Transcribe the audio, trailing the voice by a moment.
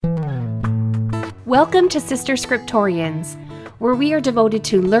Welcome to Sister Scriptorians, where we are devoted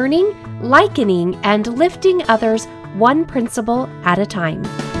to learning, likening, and lifting others one principle at a time.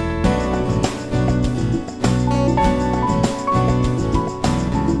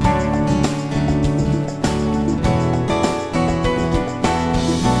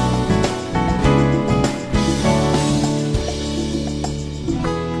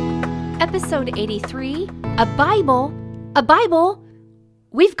 Episode 83, A Bible?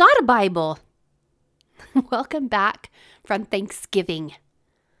 We've got a Bible. Welcome back from Thanksgiving.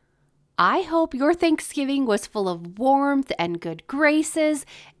 I hope your Thanksgiving was full of warmth and good graces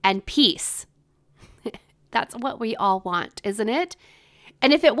and peace. That's what we all want, isn't it?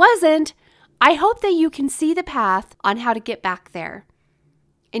 And if it wasn't, I hope that you can see the path on how to get back there.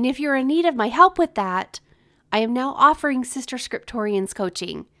 And if you're in need of my help with that, I am now offering Sister Scriptorians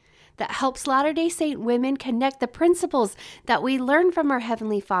coaching that helps Latter-day Saint women connect the principles that we learn from our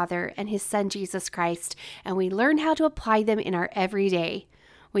Heavenly Father and His Son, Jesus Christ, and we learn how to apply them in our everyday.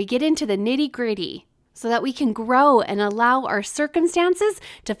 We get into the nitty-gritty so that we can grow and allow our circumstances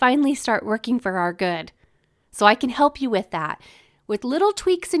to finally start working for our good. So I can help you with that. With little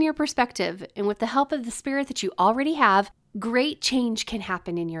tweaks in your perspective and with the help of the Spirit that you already have, great change can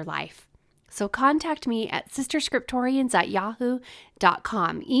happen in your life. So contact me at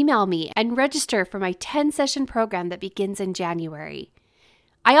sisterscriptorians@yahoo.com. Email me and register for my 10-session program that begins in January.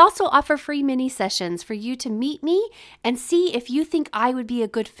 I also offer free mini sessions for you to meet me and see if you think I would be a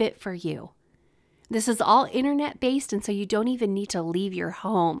good fit for you. This is all internet-based, and so you don't even need to leave your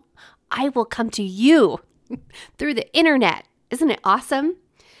home. I will come to you through the internet. Isn't it awesome?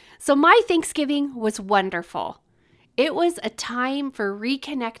 So my Thanksgiving was wonderful. It was a time for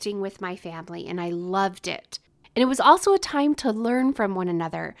reconnecting with my family, and I loved it. And it was also a time to learn from one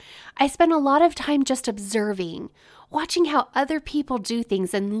another. I spent a lot of time just observing, watching how other people do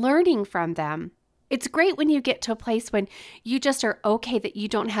things and learning from them. It's great when you get to a place when you just are okay that you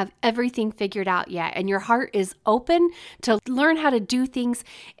don't have everything figured out yet, and your heart is open to learn how to do things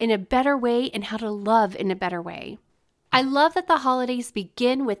in a better way and how to love in a better way. I love that the holidays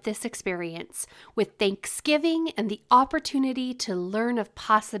begin with this experience, with Thanksgiving and the opportunity to learn of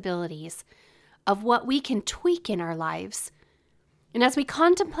possibilities, of what we can tweak in our lives. And as we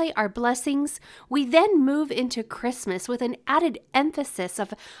contemplate our blessings, we then move into Christmas with an added emphasis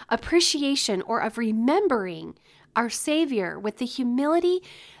of appreciation or of remembering our Savior with the humility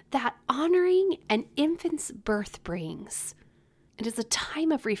that honoring an infant's birth brings. It is a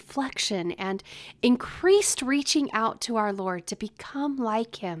time of reflection and increased reaching out to our Lord to become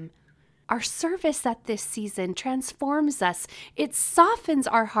like Him. Our service at this season transforms us. It softens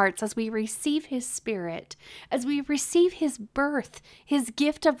our hearts as we receive His Spirit, as we receive His birth, His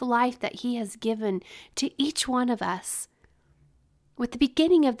gift of life that He has given to each one of us. With the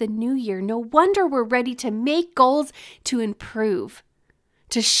beginning of the new year, no wonder we're ready to make goals to improve,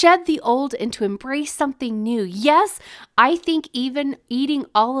 to shed the old and to embrace something new. Yes, I think even eating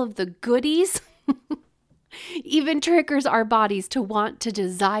all of the goodies even triggers our bodies to want to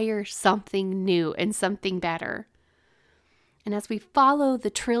desire something new and something better. And as we follow the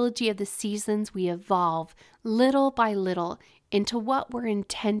trilogy of the seasons, we evolve little by little into what we're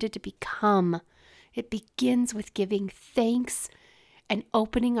intended to become. It begins with giving thanks and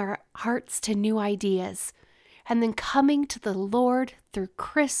opening our hearts to new ideas, and then coming to the Lord through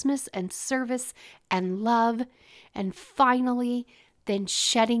Christmas and service and love, and finally, then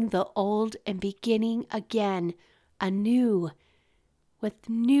shedding the old and beginning again anew with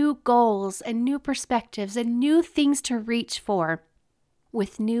new goals and new perspectives and new things to reach for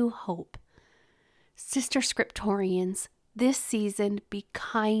with new hope. Sister Scriptorians, this season, be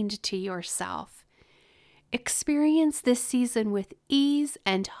kind to yourself. Experience this season with ease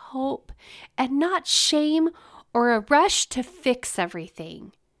and hope and not shame or a rush to fix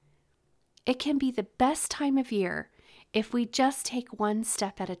everything. It can be the best time of year if we just take one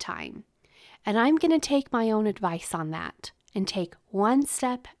step at a time. And I'm going to take my own advice on that and take one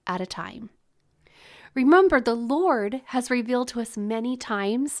step at a time. Remember, the Lord has revealed to us many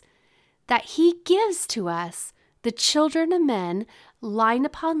times that He gives to us, the children of men, line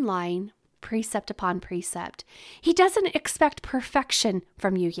upon line, precept upon precept. He doesn't expect perfection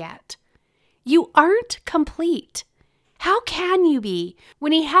from you yet. You aren't complete. How can you be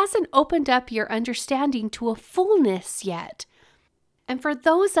when He hasn't opened up your understanding to a fullness yet? And for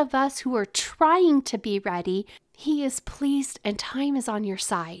those of us who are trying to be ready, He is pleased and time is on your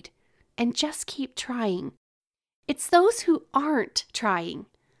side. And just keep trying. It's those who aren't trying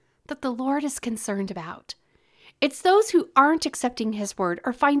that the Lord is concerned about. It's those who aren't accepting His word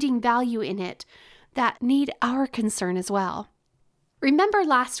or finding value in it that need our concern as well. Remember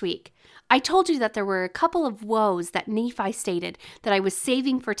last week, I told you that there were a couple of woes that Nephi stated that I was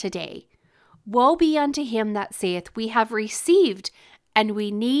saving for today. Woe be unto him that saith, we have received, and we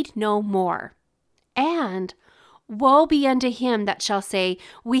need no more. And woe be unto him that shall say,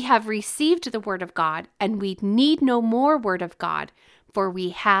 we have received the word of God, and we need no more word of God, for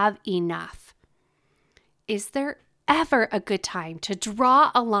we have enough. Is there ever a good time to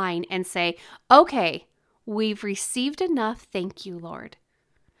draw a line and say, okay, we've received enough, thank you, Lord.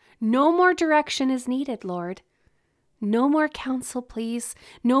 No more direction is needed, Lord. No more counsel, please.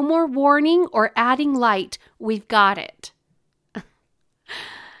 No more warning or adding light. We've got it.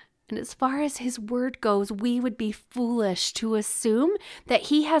 And as far as his word goes, we would be foolish to assume that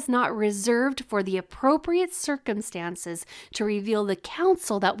he has not reserved for the appropriate circumstances to reveal the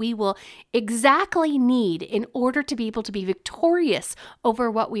counsel that we will exactly need in order to be able to be victorious over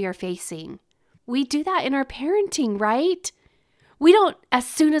what we are facing. We do that in our parenting, right? We don't, as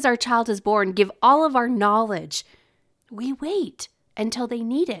soon as our child is born, give all of our knowledge. We wait until they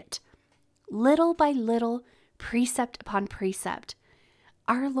need it, little by little, precept upon precept.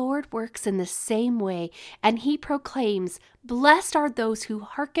 Our Lord works in the same way, and he proclaims, blessed are those who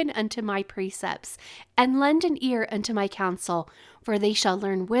hearken unto my precepts, and lend an ear unto my counsel, for they shall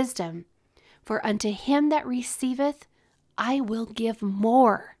learn wisdom. For unto him that receiveth, I will give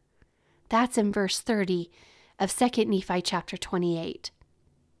more. That's in verse 30 of 2 Nephi chapter 28.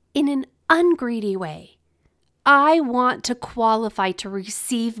 In an ungreedy way, I want to qualify to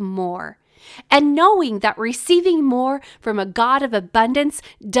receive more. And knowing that receiving more from a God of abundance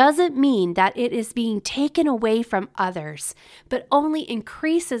doesn't mean that it is being taken away from others, but only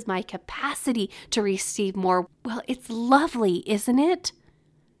increases my capacity to receive more. Well, it's lovely, isn't it?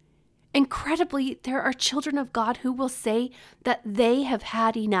 Incredibly, there are children of God who will say that they have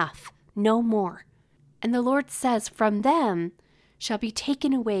had enough, no more. And the Lord says, from them shall be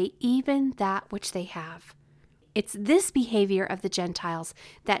taken away even that which they have. It's this behavior of the Gentiles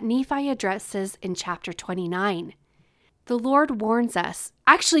that Nephi addresses in chapter 29. The Lord warns us,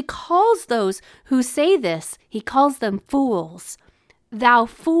 actually calls those who say this, he calls them fools. Thou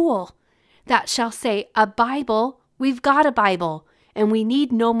fool, that shall say, a Bible, we've got a Bible, and we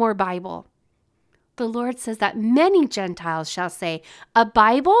need no more Bible. The Lord says that many Gentiles shall say, a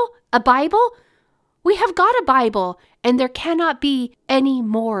Bible? A Bible? We have got a Bible, and there cannot be any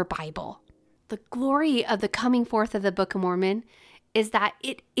more Bible. The glory of the coming forth of the Book of Mormon is that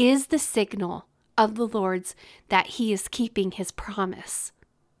it is the signal of the Lord's that he is keeping his promise.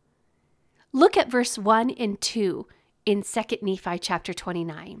 Look at verse 1 and 2 in 2 Nephi chapter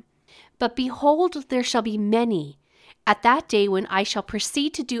 29. But behold, there shall be many at that day when I shall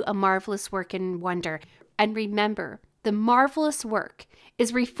proceed to do a marvelous work and wonder. And remember, the marvelous work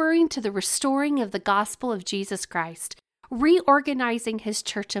is referring to the restoring of the gospel of Jesus Christ, reorganizing his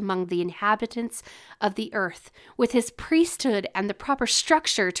church among the inhabitants of the earth with his priesthood and the proper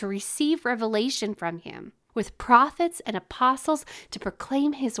structure to receive revelation from him, with prophets and apostles to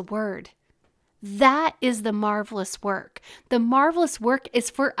proclaim his word. That is the marvelous work. The marvelous work is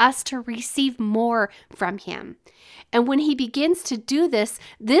for us to receive more from him. And when he begins to do this,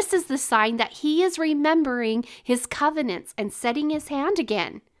 this is the sign that he is remembering his covenants and setting his hand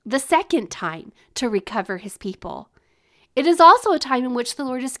again, the second time, to recover his people. It is also a time in which the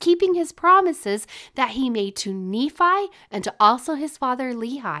Lord is keeping his promises that he made to Nephi and to also his father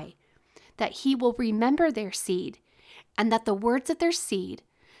Lehi, that he will remember their seed, and that the words of their seed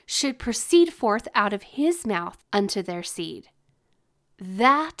should proceed forth out of his mouth unto their seed.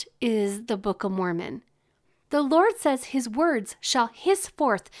 That is the Book of Mormon. The Lord says his words shall hiss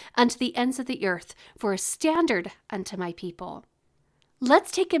forth unto the ends of the earth for a standard unto my people.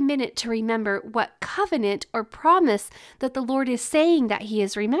 Let's take a minute to remember what covenant or promise that the Lord is saying that he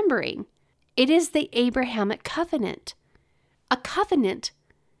is remembering. It is the Abrahamic covenant, a covenant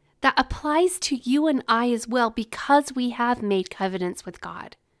that applies to you and I as well because we have made covenants with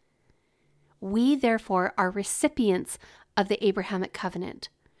God. We, therefore, are recipients of the Abrahamic covenant.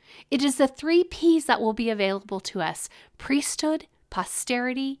 It is the 3 P's that will be available to us: priesthood,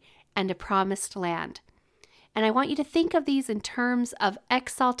 posterity, and a promised land. And I want you to think of these in terms of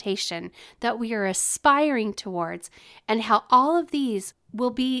exaltation that we are aspiring towards, and how all of these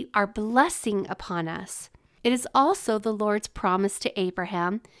will be our blessing upon us. It is also the Lord's promise to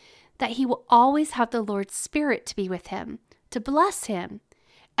Abraham that he will always have the Lord's Spirit to be with him, to bless him,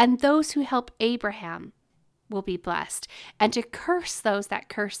 and those who help Abraham will be blessed, and to curse those that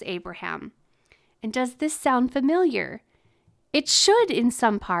curse Abraham. And does this sound familiar? It should in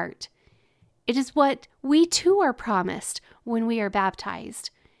some part. It is what we too are promised when we are baptized.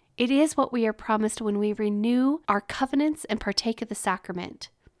 It is what we are promised when we renew our covenants and partake of the sacrament.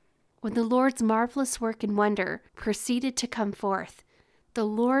 When the Lord's marvelous work and wonder proceeded to come forth, the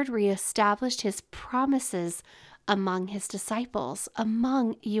Lord reestablished his promises among his disciples,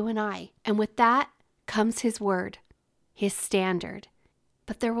 among you and I. And with that comes his word, his standard.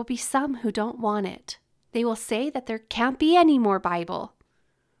 But there will be some who don't want it. They will say that there can't be any more Bible.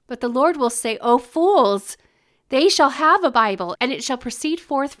 But the Lord will say, "O fools, they shall have a Bible, and it shall proceed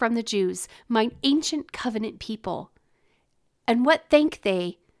forth from the Jews, mine ancient covenant people. And what thank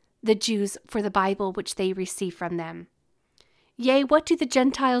they, the Jews, for the Bible which they receive from them? Yea, what do the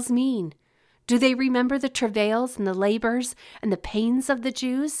Gentiles mean? Do they remember the travails and the labors and the pains of the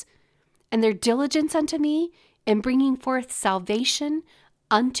Jews, and their diligence unto me in bringing forth salvation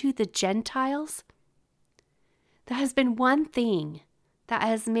unto the Gentiles?" That has been one thing that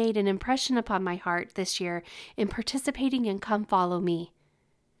has made an impression upon my heart this year in participating in Come Follow Me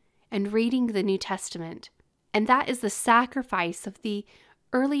and reading the New Testament. And that is the sacrifice of the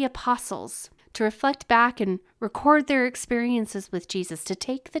early apostles to reflect back and record their experiences with Jesus, to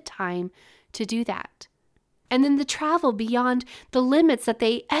take the time to do that. And then the travel beyond the limits that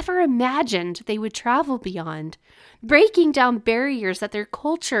they ever imagined they would travel beyond, breaking down barriers that their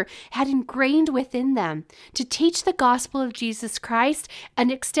culture had ingrained within them to teach the gospel of Jesus Christ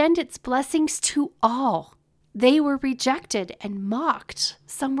and extend its blessings to all. They were rejected and mocked.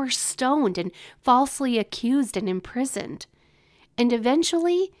 Some were stoned and falsely accused and imprisoned. And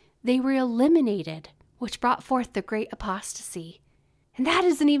eventually they were eliminated, which brought forth the great apostasy. And that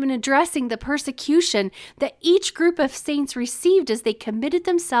isn't even addressing the persecution that each group of saints received as they committed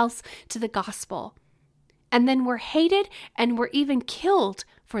themselves to the gospel, and then were hated and were even killed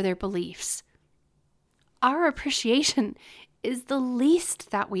for their beliefs. Our appreciation is the least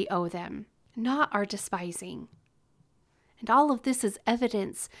that we owe them, not our despising. And all of this is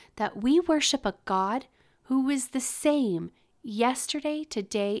evidence that we worship a God who is the same yesterday,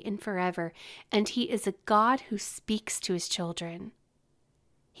 today, and forever, and he is a God who speaks to his children.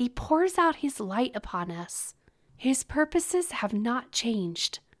 He pours out his light upon us. His purposes have not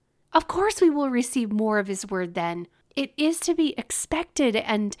changed. Of course we will receive more of his word then. It is to be expected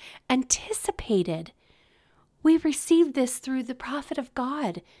and anticipated. We received this through the prophet of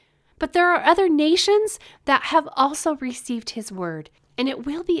God. But there are other nations that have also received his word, and it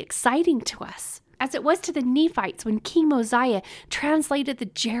will be exciting to us, as it was to the Nephites when King Mosiah translated the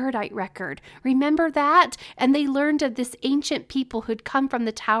Jaredite record. Remember that? And they learned of this ancient people who'd come from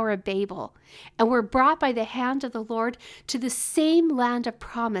the Tower of Babel and were brought by the hand of the Lord to the same land of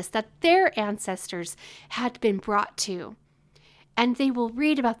promise that their ancestors had been brought to. And they will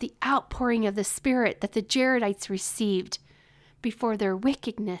read about the outpouring of the Spirit that the Jaredites received before their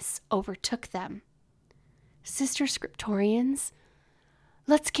wickedness overtook them. Sister Scriptorians,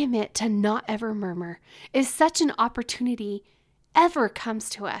 let's commit to not ever murmur if such an opportunity ever comes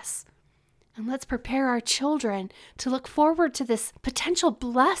to us. And let's prepare our children to look forward to this potential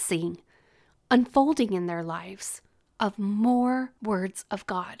blessing unfolding in their lives of more words of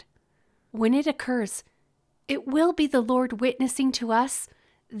God. When it occurs, it will be the Lord witnessing to us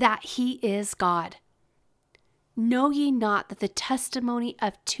that he is God. Know ye not that the testimony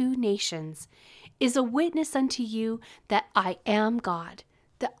of two nations is a witness unto you that I am God,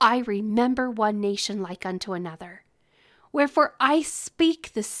 that I remember one nation like unto another? Wherefore I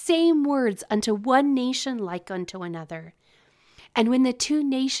speak the same words unto one nation like unto another. And when the two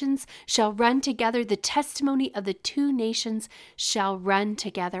nations shall run together, the testimony of the two nations shall run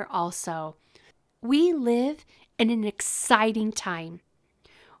together also. We live in an exciting time.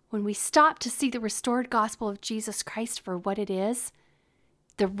 When we stop to see the restored gospel of Jesus Christ for what it is,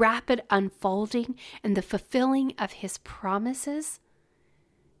 the rapid unfolding and the fulfilling of his promises,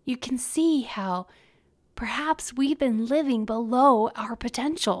 you can see how perhaps we've been living below our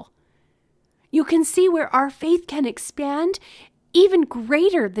potential. You can see where our faith can expand even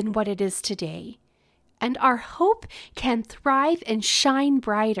greater than what it is today, and our hope can thrive and shine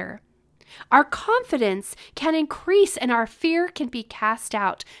brighter. Our confidence can increase and our fear can be cast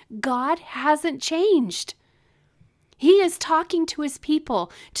out. God hasn't changed. He is talking to his people,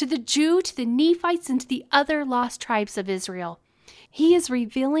 to the Jew, to the Nephites, and to the other lost tribes of Israel. He is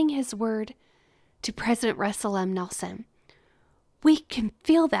revealing his word to President Russell M. Nelson. We can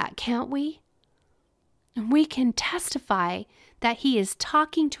feel that, can't we? And we can testify that he is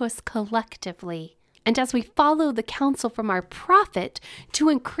talking to us collectively. And as we follow the counsel from our prophet to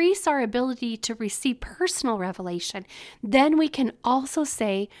increase our ability to receive personal revelation, then we can also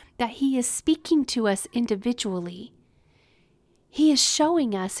say that he is speaking to us individually. He is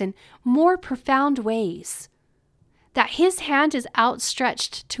showing us in more profound ways that his hand is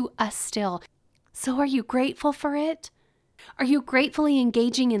outstretched to us still. So are you grateful for it? Are you gratefully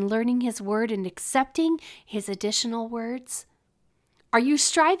engaging in learning His Word and accepting His additional words? Are you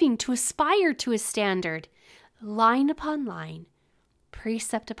striving to aspire to His standard, line upon line,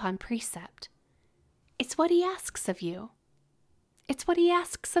 precept upon precept? It's what He asks of you. It's what He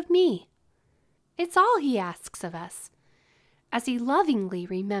asks of me. It's all He asks of us, as He lovingly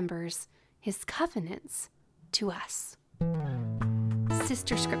remembers His covenants to us.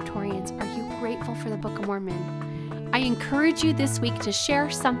 Sister Scriptorians, are you grateful for the Book of Mormon? I encourage you this week to share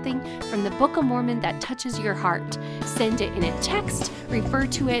something from the Book of Mormon that touches your heart. Send it in a text, refer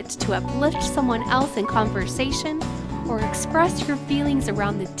to it to uplift someone else in conversation, or express your feelings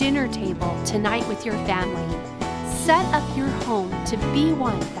around the dinner table tonight with your family. Set up your home to be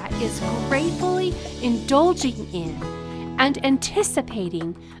one that is gratefully indulging in and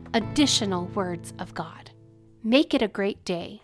anticipating additional words of God. Make it a great day.